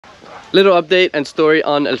Little update and story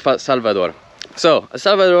on El Salvador. So, El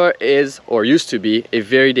Salvador is, or used to be, a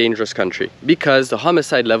very dangerous country because the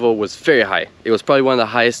homicide level was very high. It was probably one of the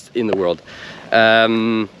highest in the world.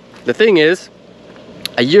 The thing is,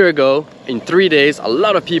 a year ago, in 3 days, a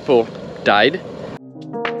lot of people died.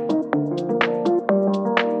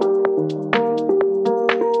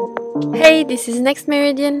 Hey, this is Next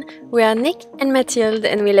Meridian. We are Nick and Mathilde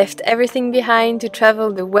and we left everything behind to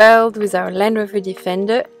travel the world with our Land Rover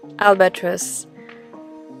Defender, Albatross.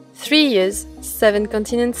 3 years, 7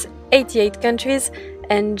 continents, 88 countries,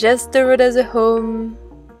 and just the road as a home.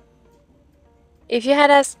 If you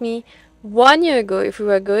had asked me 1 year ago if we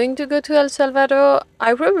were going to go to El Salvador,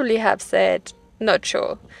 I probably have said, not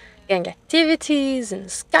sure. Gang activities and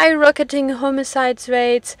skyrocketing homicides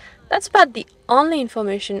rates, that's about the only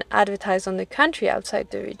information advertised on the country outside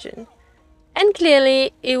the region. And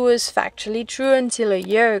clearly, it was factually true until a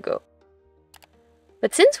year ago.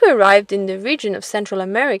 But since we arrived in the region of Central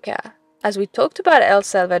America, as we talked about El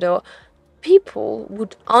Salvador, people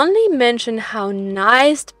would only mention how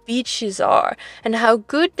nice the beaches are and how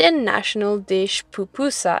good their national dish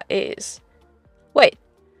pupusa is. Wait,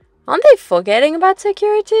 aren't they forgetting about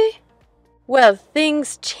security? Well,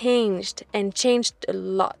 things changed and changed a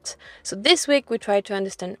lot. So this week we tried to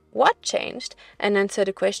understand what changed and answer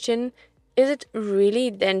the question, is it really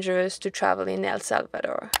dangerous to travel in El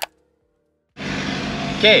Salvador?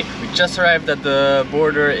 Okay, we just arrived at the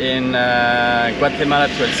border in Guatemala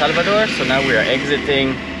to El Salvador, so now we are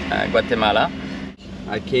exiting Guatemala.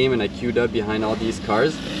 I came and I queued up behind all these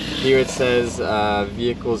cars. Here it says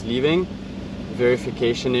vehicles leaving,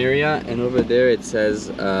 verification area, and over there it says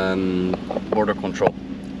border control.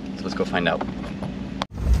 So let's go find out.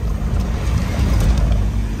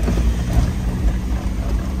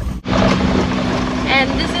 And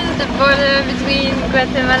this is the border between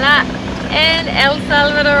Guatemala and El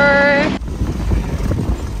Salvador.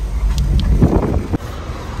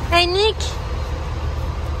 Hey Nick!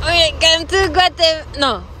 Welcome to Guatemala.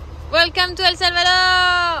 No, welcome to El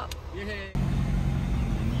Salvador!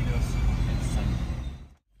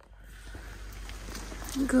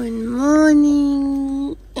 Good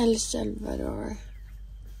morning, El Salvador.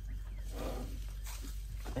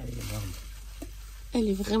 Elle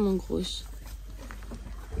est vraiment grosse.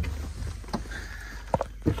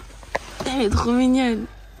 Elle est trop mignonne.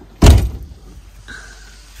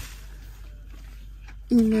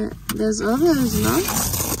 There's others, no?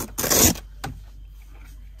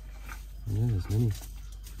 Yeah, there's many.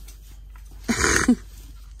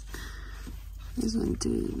 This one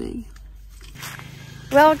too is big.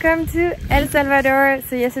 Welcome to El Salvador.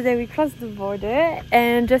 So yesterday we crossed the border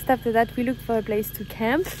and just after that we looked for a place to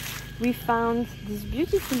camp. We found these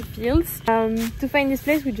beautiful fields. To find this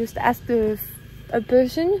place we just asked a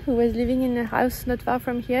person who was living in a house not far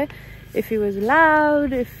from here if it was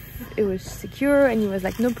loud, if it was secure, and he was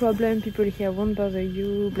like, no problem, people here won't bother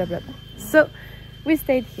you, blah blah blah. So we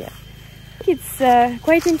stayed here. It's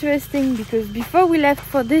quite interesting because before we left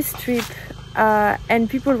for this trip and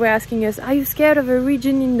people were asking us, are you scared of a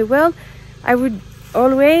region in the world? I would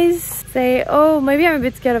always say, oh, maybe I'm a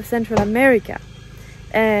bit scared of Central America.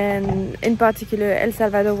 And in particular El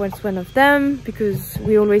Salvador was one of them because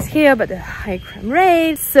we always hear about the high crime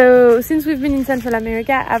rates. So since we've been in Central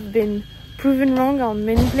America, I've been proven wrong on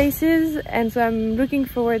many places, and so I'm looking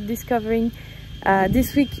forward discovering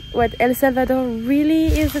this week what El Salvador really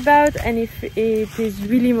is about and if it is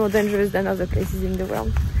really more dangerous than other places in the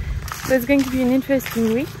world. So it's going to be an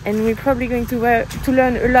interesting week and we're probably going to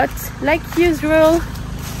learn a lot like usual.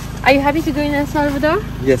 Are you happy to go in El Salvador?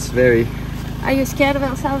 Yes, very. Are you scared of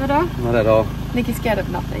El Salvador? Not at all. Nick is scared of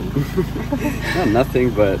nothing. Not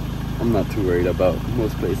nothing, but I'm not too worried about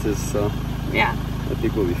most places, so yeah, I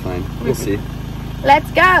think we'll be fine. We'll see.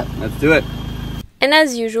 Let's go! Let's do it! And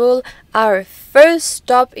as usual, our first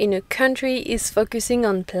stop in a country is focusing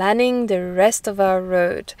on planning the rest of our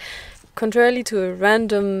road. Contrarily to a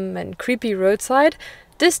random and creepy roadside,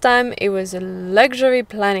 this time it was a luxury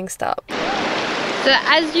planning stop. So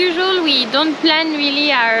as usual, we don't plan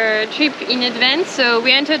really our trip in advance, so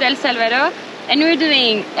we entered El Salvador and we're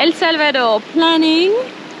doing El Salvador planning.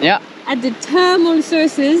 Yeah. At the thermal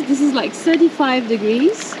sources. This is like 35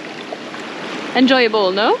 degrees.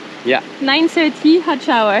 Enjoyable, no? Yeah. 9:30, hot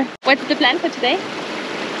shower. What's the plan for today?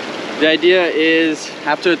 The idea is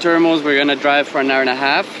after the thermals we're gonna drive for an hour and a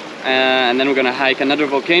half and then we're gonna hike another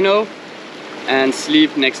volcano and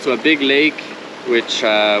sleep next to a big lake which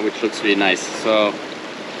looks really nice. So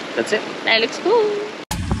that's it. That looks cool.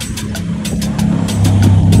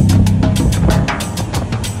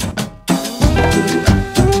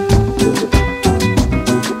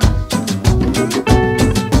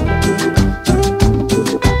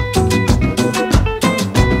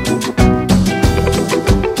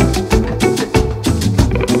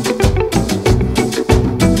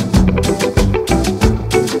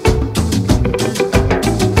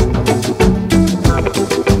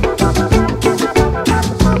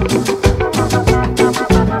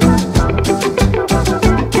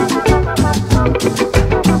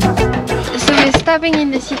 stopping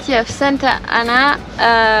in the city of Santa Ana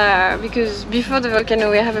because before the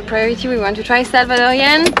volcano we have a priority. We want to try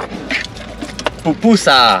Salvadorian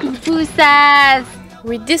pupusas.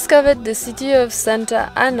 We discovered the city of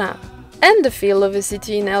Santa Ana and the feel of a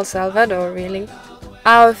city in El Salvador, really.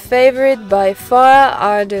 Our favorite by far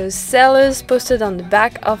are those sellers posted on the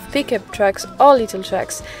back of pickup trucks or little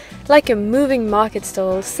trucks, like a moving market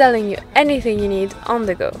stall selling you anything you need on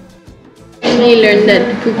the go. We learned that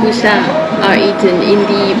pupusa are eaten in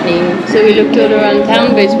the evening, so we looked all around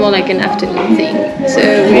town, but it's more like an afternoon thing. So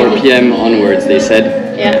 4 p.m. onwards, they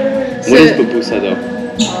said. Yeah. What is pupusa though?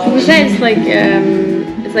 Pupusa is like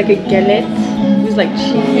it's like a galette with like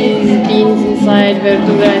cheese, beans inside,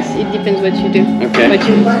 verduras. It depends what you do. Okay.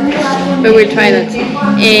 But we'll try that.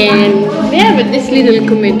 And yeah, but this little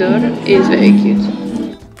comedor is very cute.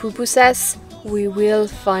 Pupusas, we will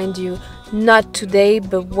find you. Not today,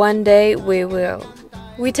 but one day we will.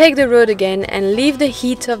 We take the road again and leave the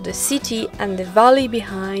heat of the city and the valley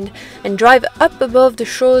behind and drive up above the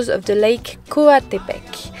shores of the lake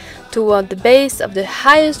Coatepec toward the base of the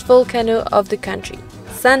highest volcano of the country,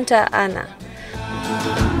 Santa Ana.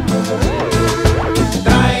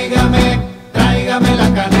 Tráigame la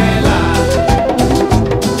canela.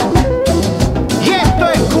 Y esto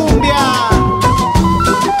es cumbia.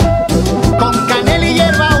 Con canela y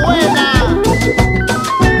hierbabuena.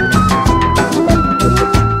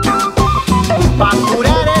 Pa'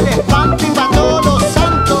 curar el espanto y pa' todos los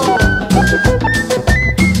santos.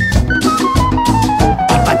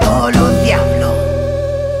 Y pa' todos los diablos.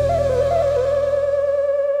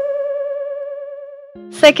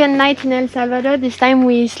 Second night in El Salvador. This time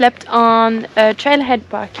we slept on trailhead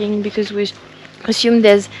parking because we assume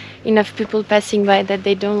there's enough people passing by that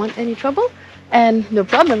they don't want any trouble. And no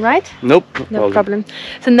problem, right? Nope. No problem.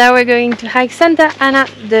 So now we're going to hike Santa Ana,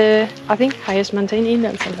 the, I think, highest mountain in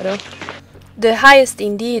El Salvador. The highest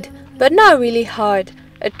indeed, but not really hard.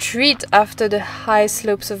 A treat after the high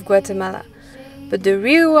slopes of Guatemala. But the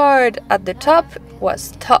reward at the top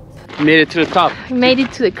was top. We made it to the top. We made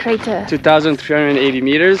it to the crater. 2,380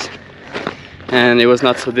 meters, and it was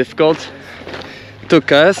not so difficult. It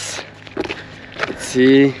took us, let's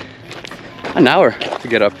see, an hour to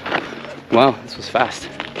get up. Wow, this was fast.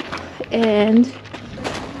 And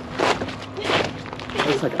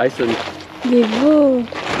it's like Iceland.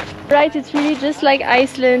 Right, it's really just like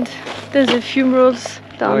Iceland. There's a few murals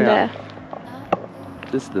down there.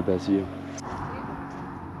 This is the best view.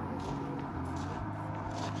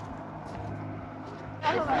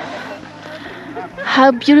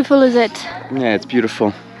 How beautiful is it? Yeah, it's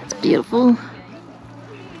beautiful. It's beautiful.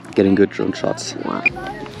 Getting good drone shots. Wow.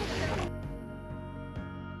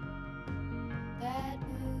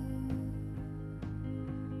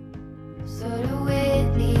 Sort of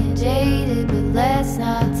weirdly and jaded, but let's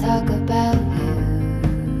not talk about you.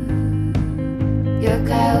 Your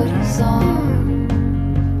coyote song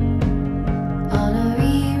on a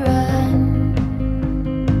rerun.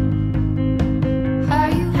 Are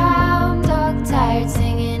you hound dog tired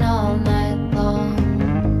singing all night long?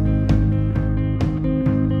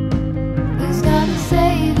 Who's gonna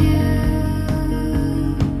save you?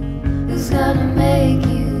 Who's gonna make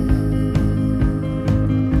you?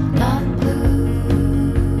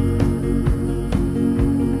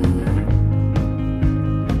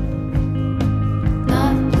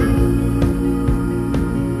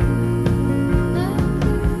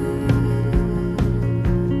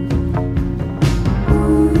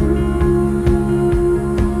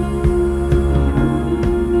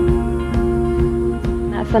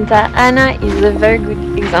 Santa Ana is a very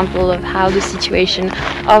good example of how the situation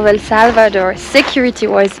of El Salvador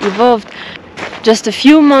security-wise evolved. Just a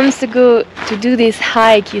few months ago, to do this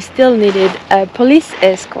hike, you still needed a police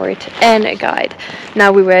escort and a guide.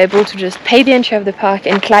 Now we were able to just pay the entry of the park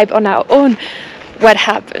and climb on our own. What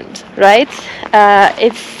happened, right?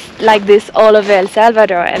 It's like this all over El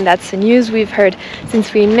Salvador, and that's the news we've heard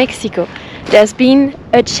since we're in Mexico. There's been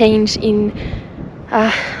a change in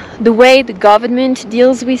the way the government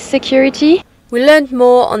deals with security. We learned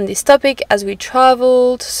more on this topic as we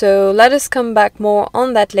traveled, so let us come back more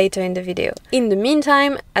on that later in the video. In the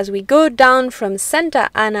meantime, as we go down from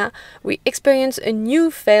Santa Ana, we experience a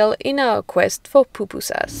new fail in our quest for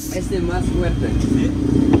pupusas.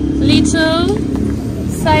 Little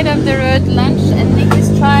side of the road lunch, and Nick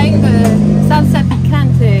is trying the salsa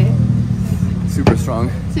picante. Super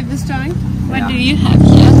strong. Super strong. What do you have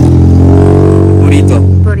here?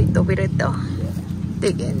 Burrito.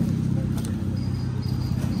 Dig in.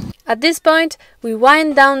 At this point, we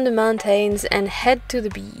wind down the mountains and head to the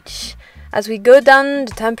beach. As we go down,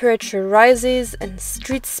 the temperature rises and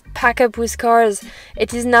streets pack up with cars.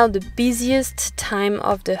 It is now the busiest time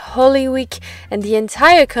of the Holy Week and the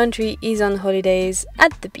entire country is on holidays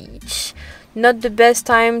at the beach. Not the best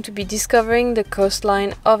time to be discovering the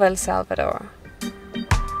coastline of El Salvador.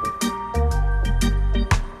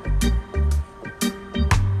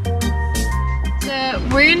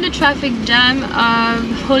 We're in the traffic jam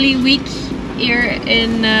of Holy Week here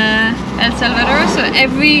in El Salvador, so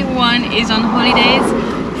everyone is on holidays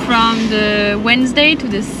from the Wednesday to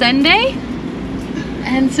the Sunday,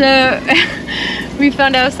 and so we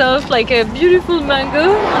found ourselves like a beautiful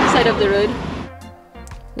mango on the side of the road.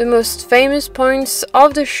 The most famous points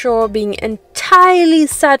of the shore being entirely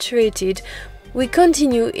saturated, we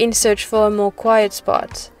continue in search for a more quiet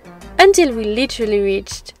spot, until we literally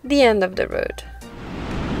reached the end of the road.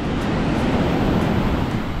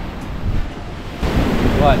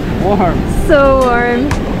 What? Warm! So warm!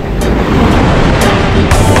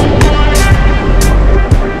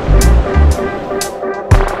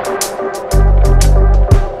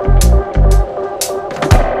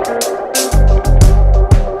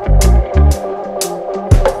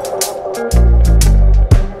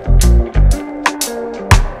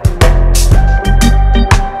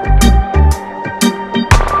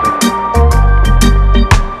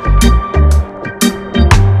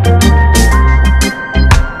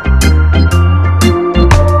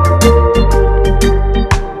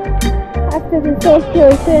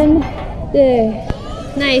 Ocean, the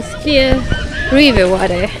nice clear river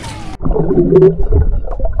water.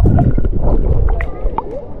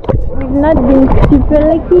 We've not been super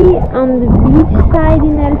lucky on the beach side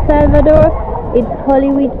in El Salvador. It's Holy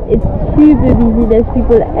Week, it's super busy, there's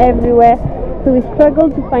people everywhere, so we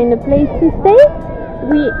struggled to find a place to stay.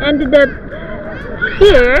 We ended up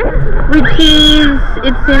here, which is,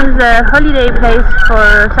 it seems, a holiday place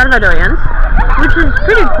for Salvadorians, which is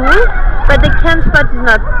pretty cool. But the camp spot is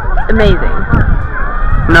not amazing.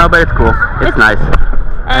 No, but it's cool. It's nice.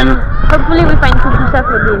 And hopefully we find pupusa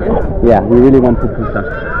for dinner. Yeah, we really want pupusa.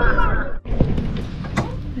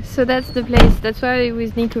 So that's the place. That's why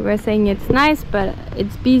with Nico we're saying it's nice, but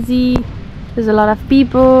it's busy. There's a lot of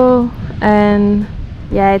people, and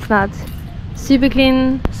yeah, it's not super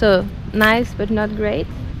clean. So nice, but not great.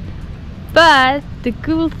 But the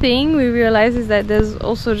cool thing we realize is that there's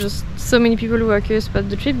also just so many people who are curious about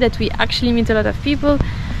the trip that we actually meet a lot of people.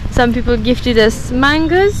 Some people gifted us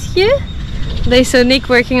mangoes here. They saw Nick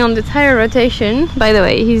working on the tire rotation. By the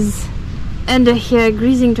way, he's under here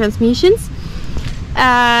greasing transmissions.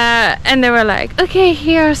 And they were like, okay,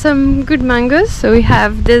 here are some good mangoes. So we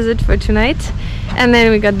have dessert for tonight. And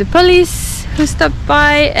then we got the police who stopped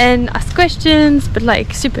by and asked questions, but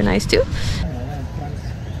like super nice too.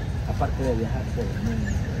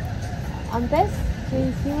 Antes, que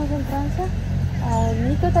hicimos en Francia,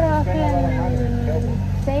 Nico trabajó en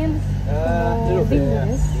sales como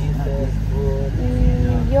business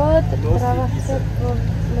y yo trabajé por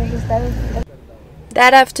los Estados Unidos.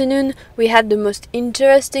 That afternoon, we had the most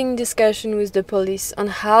interesting discussion with the police on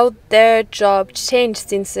how their job changed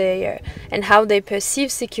since a year and how they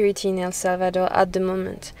perceive security in El Salvador at the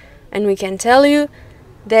moment. And we can tell you,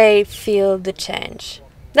 they feel the change.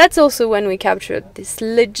 That's also when we captured this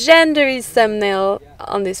legendary thumbnail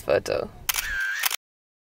on this photo.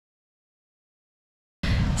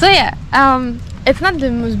 So yeah, it's not the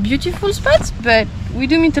most beautiful spot, but we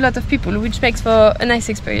do meet a lot of people, which makes for a nice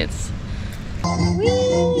experience. Oui,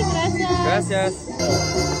 gracias. Gracias.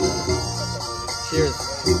 Cheers.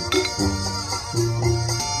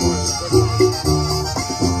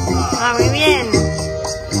 Ah, muy bien.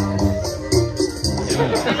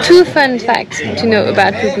 Two fun facts to know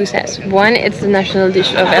about pupusas. One, it's the national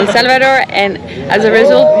dish of El Salvador, and as a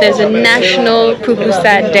result there's a national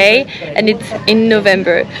pupusa day, and it's in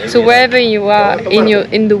November. So wherever you are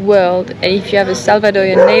in the world, and if you have a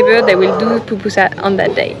Salvadorian neighbor, they will do pupusa on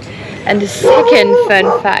that day. And the second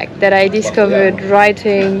fun fact that I discovered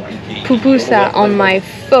writing pupusa on my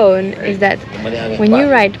phone is that when you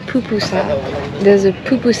write pupusa, there's a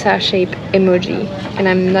pupusa shape emoji, and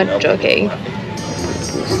I'm not joking.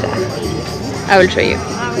 I will show you.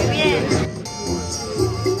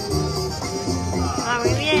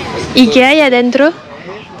 ¿Y qué hay adentro?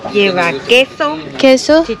 Lleva queso,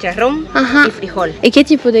 Queso. chicharrón Ajá. y frijol. ¿Y qué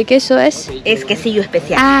tipo de queso es? Es quesillo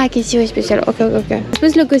especial. Ah, quesillo especial. Ok.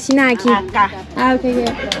 Después lo cocina aquí. Acá. Ah, ok.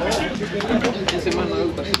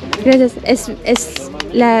 Gracias. Es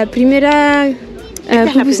la primera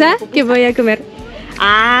pupusa que voy a comer.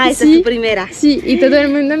 Ah, esa Sí. es tu primera. Sí, y todo el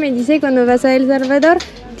mundo me dice cuando vas a El Salvador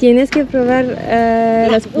tienes que probar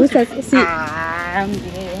las pupusas. Sí. Ah, mire.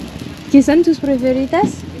 ¿Qué son tus preferitas?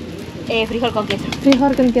 Frijol con queso.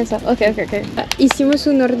 Frijol con queso. Ok. Hicimos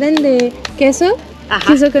un orden de queso, Ajá,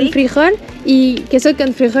 queso con sí. frijol y queso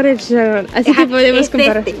con frijol y chicharrón. Así que Ajá, podemos es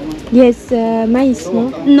comparar. este. Y es maíz,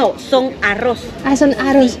 ¿no? No, son arroz. Ah, son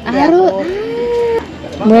arroz. Sí, de Arroz. arroz.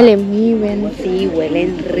 Ah, huele muy bien. Sí,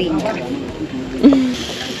 huelen rico.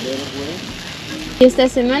 Y esta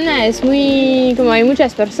semana es muy, como hay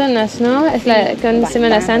muchas personas, ¿no? Es la con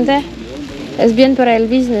Semana Santa. Es bien para el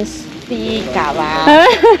business. Sí, cabal.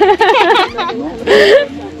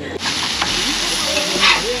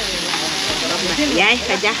 Ya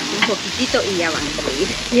está, ya un poquitito y ya van a ir.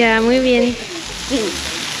 Ya, muy bien.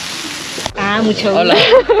 Ah, mucho Hola.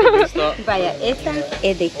 gusto. Vaya, esta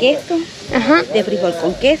es de queso, Ajá. de frijol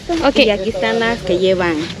con queso. Ok. Y aquí están las que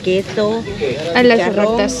llevan queso, A las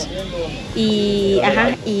chicharrón rectas. y,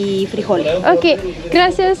 ajá, y frijoles. Ok,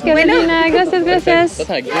 gracias Carolina, gracias. That's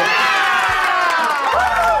not good.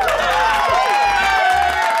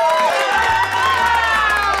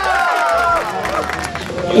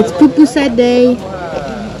 It's pupusa day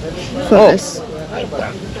for us.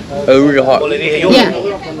 It's really hot. Yeah.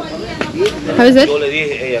 How is it?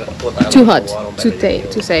 Too hot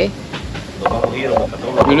to say.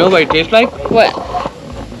 You know what it tastes like? What?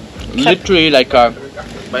 Literally like a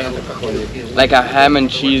ham and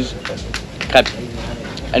cheese cut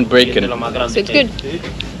and bacon. So it's good.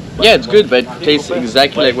 Yeah, it's good, but it tastes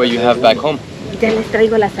exactly like what you have back home. Ya les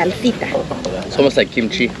traigo la salsita. It's almost like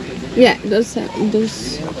kimchi. Yeah, those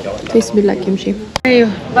taste a bit like kimchi. 6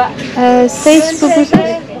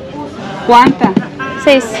 pupusas. ¿Cuántas?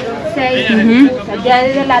 6. 6. Ya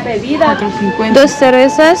de la bebida. 4.50. 2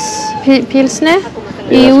 cervezas, pilsner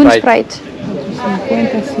y un Sprite.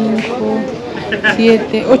 55,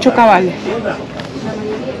 7, 8 cabales.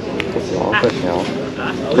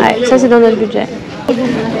 Ouais, ça c'est dans notre budget.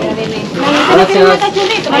 Gracias.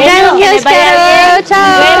 Gracias, Caro.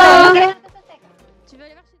 Ciao.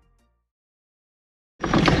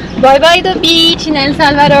 Bye bye the beach in El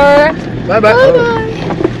Salvador. Bye bye.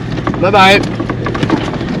 Bye bye.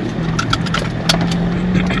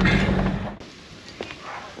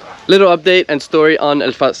 Little update and story on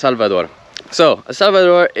El Salvador. So, El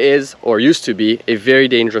Salvador is, or used to be, a very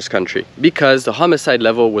dangerous country because the homicide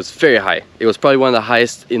level was very high. It was probably one of the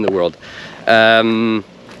highest in the world.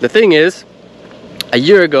 The thing is, a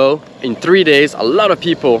year ago, in 3 days, a lot of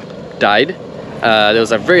people died. There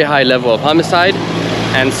was a very high level of homicide,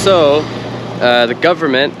 and so the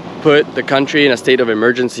government put the country in a state of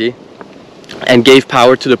emergency and gave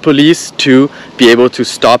power to the police to be able to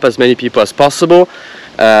stop as many people as possible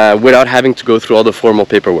without having to go through all the formal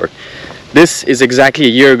paperwork. This is exactly a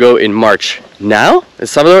year ago in March. Now, El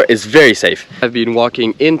Salvador is very safe. We have been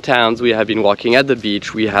walking in towns, we have been walking at the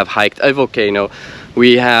beach, we have hiked a volcano,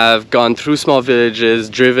 we have gone through small villages,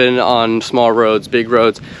 driven on small roads, big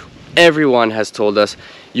roads. Everyone has told us,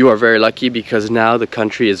 you are very lucky because now the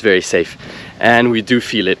country is very safe. And we do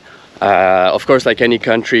feel it. Of course, like any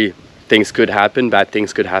country, things could happen, bad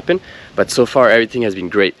things could happen, but so far everything has been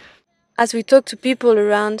great. As we talked to people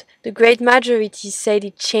around, the great majority said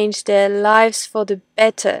it changed their lives for the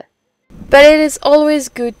better. But it is always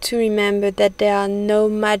good to remember that there are no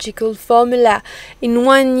magical formula. In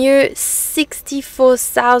 1 year,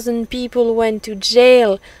 64,000 people went to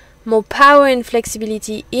jail. More power and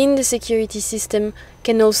flexibility in the security system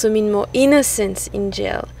can also mean more innocence in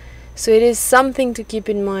jail. So it is something to keep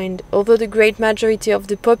in mind. Although the great majority of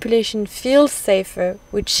the population feels safer,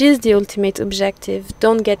 which is the ultimate objective,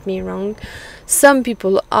 don't get me wrong, some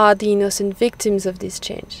people are the innocent victims of this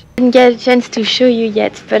change. I didn't get a chance to show you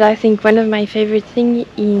yet, but I think one of my favorite things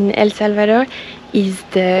in El Salvador is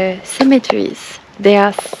the cemeteries. They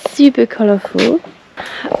are super colorful,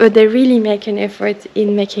 but they really make an effort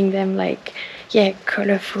in making them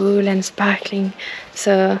colorful and sparkling.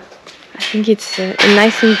 So I think it's a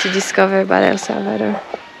nice thing to discover about El Salvador.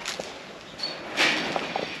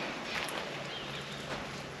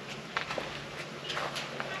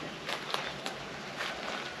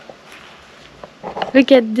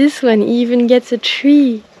 Look at this one, he even gets a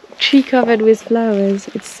tree covered with flowers.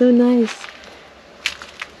 It's so nice.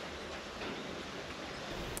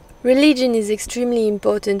 Religion is extremely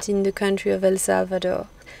important in the country of El Salvador.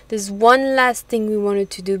 There's one last thing we wanted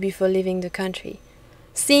to do before leaving the country.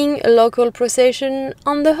 Seeing a local procession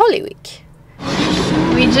on the Holy Week.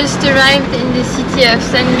 We just arrived in the city of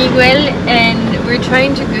San Miguel and we're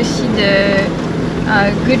trying to go see the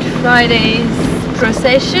Good Friday's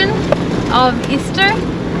procession of Easter,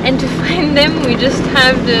 and to find them we just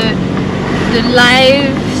have the live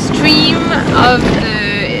stream of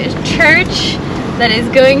the church that is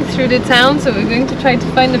going through the town, so we're going to try to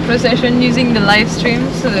find the procession using the live stream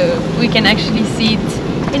so we can actually see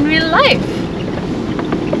it in real life.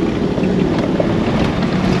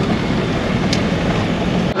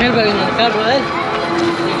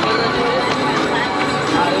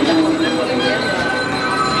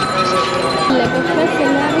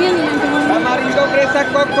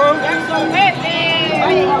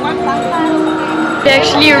 We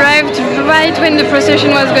actually arrived right when the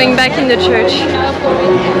procession was going back in the church.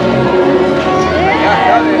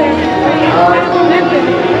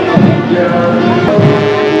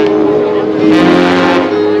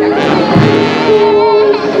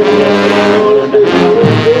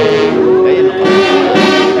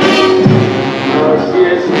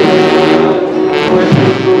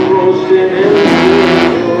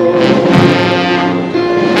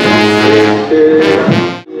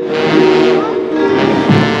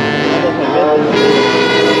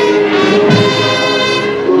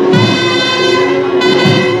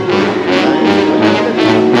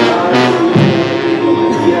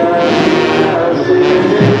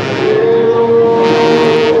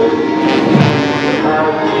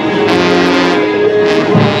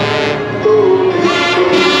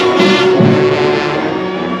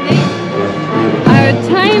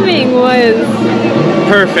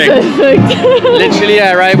 Perfect. Literally,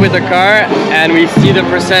 I arrive with the car and we see the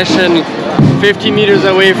procession 50 meters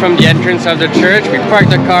away from the entrance of the church. We park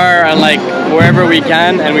the car and like wherever we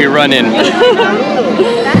can and we run in.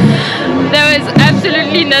 That was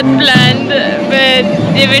absolutely not planned, but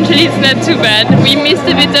eventually it's not too bad. We missed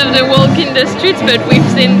a bit of the walk in the streets, but we've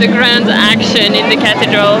seen the grand action in the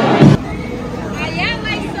cathedral.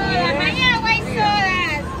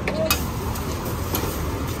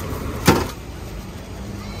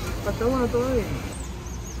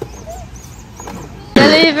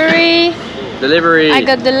 Delivery. I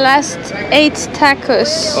got the last 8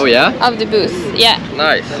 tacos. Oh yeah? Of the booth. Yeah.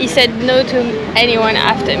 Nice. He said no to anyone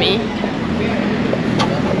after me.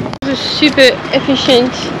 It was a super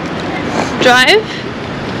efficient drive.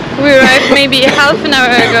 We arrived maybe half an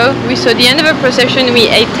hour ago. We saw the end of a procession, we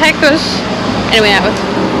ate tacos and went out.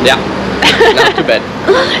 Yeah. Now to bed.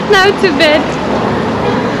 Now to bed.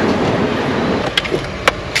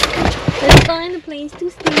 Let's find a place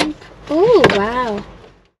to sleep. Oh wow.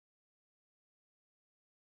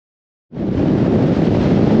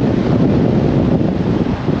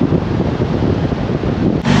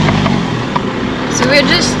 So we're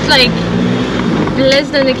just like less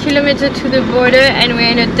than a kilometer to the border and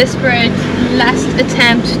we're in a desperate last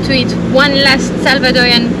attempt to eat one last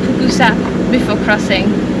Salvadorian pupusa before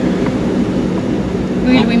crossing.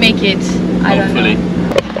 Will we make it? I don't know.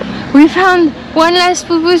 We found one last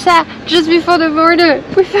pupusa just before the border.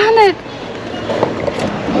 We found it!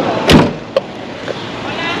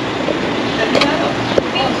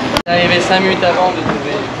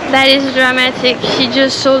 That is dramatic. She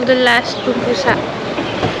just sold the last pupusa.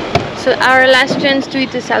 So our last chance to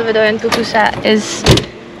eat a Salvadorian pupusa is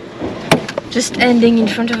just ending in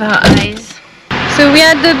front of our eyes. So we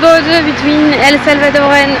are at the border between El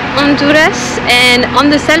Salvador and Honduras, and on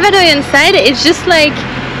the Salvadorian side it's just like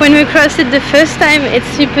when we crossed it the first time. It's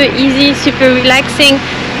super easy, super relaxing.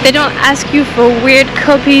 They don't ask you for weird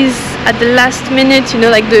copies at the last minute, you know,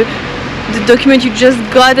 like the document you just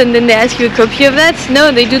got and then they ask you a copy of that.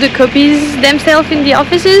 No, they do the copies themselves in the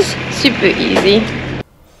offices. Super easy.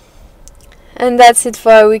 And that's it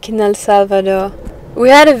for our week in El Salvador. We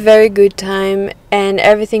had a very good time and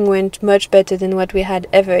everything went much better than what we had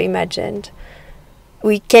ever imagined.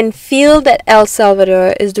 We can feel that El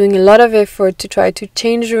Salvador is doing a lot of effort to try to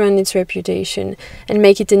change around its reputation and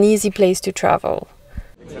make it an easy place to travel.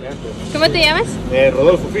 ¿Cómo te llamas?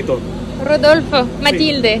 Rodolfo, Fito. Rodolfo,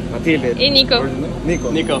 Matilde. Sí, Matilde. Y Nico. Nico.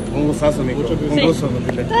 Un gustazo, Nico. Un Sí. gusto,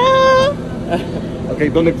 Matilde. Ah. Ok,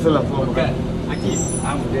 ¿dónde puse la foto? Aquí.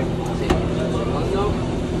 Ah, muy bien.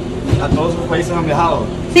 ¿A todos sus países han viajado?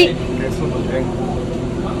 Sí. Ok, súper bien.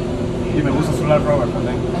 Y me gusta su Land Rover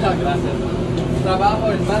también. Gracias. Tu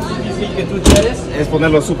trabajo es más difícil que tú quieres. Es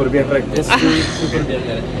ponerlo súper bien recto. Es súper bien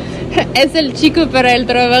recto. Es el chico para el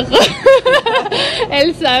trabajo.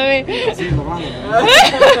 Él sabe. Sí, lo vamos.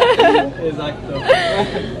 Exacto.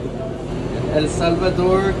 El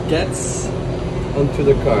Salvador gets onto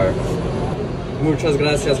the car. Muchas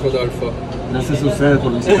gracias, Rodolfo. Gracias a ustedes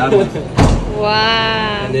por visitarnos. Wow.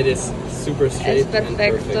 And it is super straight. Es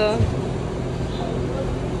perfecto.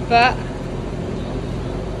 Pa.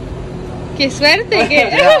 Qué suerte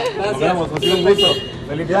que. Nos vemos, ha sido un gusto.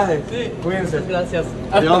 Feliz viaje. Sí. Cuídense. Gracias.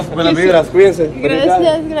 Adiós, buenas vibras, cuídense. Feliz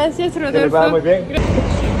viaje. Gracias, Que les vaya Rodolfo. muy bien.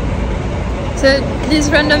 So this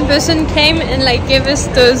random person came and like gave us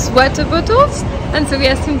those water bottles, and so we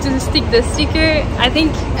asked him to stick the sticker. I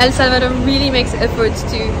think El Salvador really makes efforts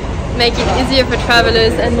to make it easier for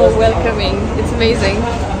travelers and more welcoming. It's amazing.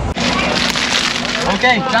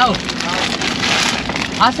 Okay, ciao.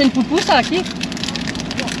 ¿Hacen pupusa aquí?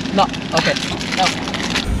 No, okay. No.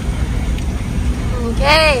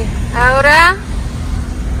 Okay, ahora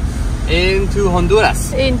Into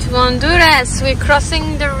Honduras. into Honduras. We're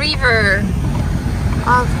crossing the river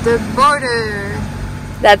of the border.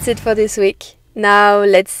 That's it for this week. Now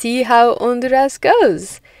let's see how Honduras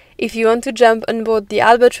goes. If you want to jump on board the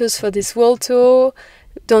Albatross for this world tour,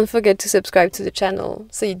 don't forget to subscribe to the channel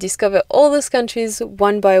so you discover all those countries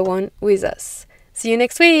one by one with us. See you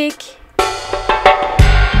next week!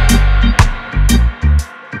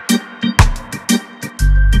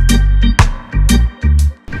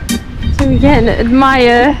 So we can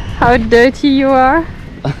admire how dirty you are.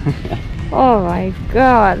 Oh my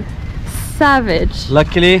god, savage.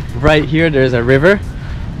 Luckily, right here there's a river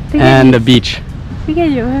Look and a beach. Look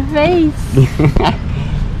at your face.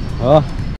 Oh.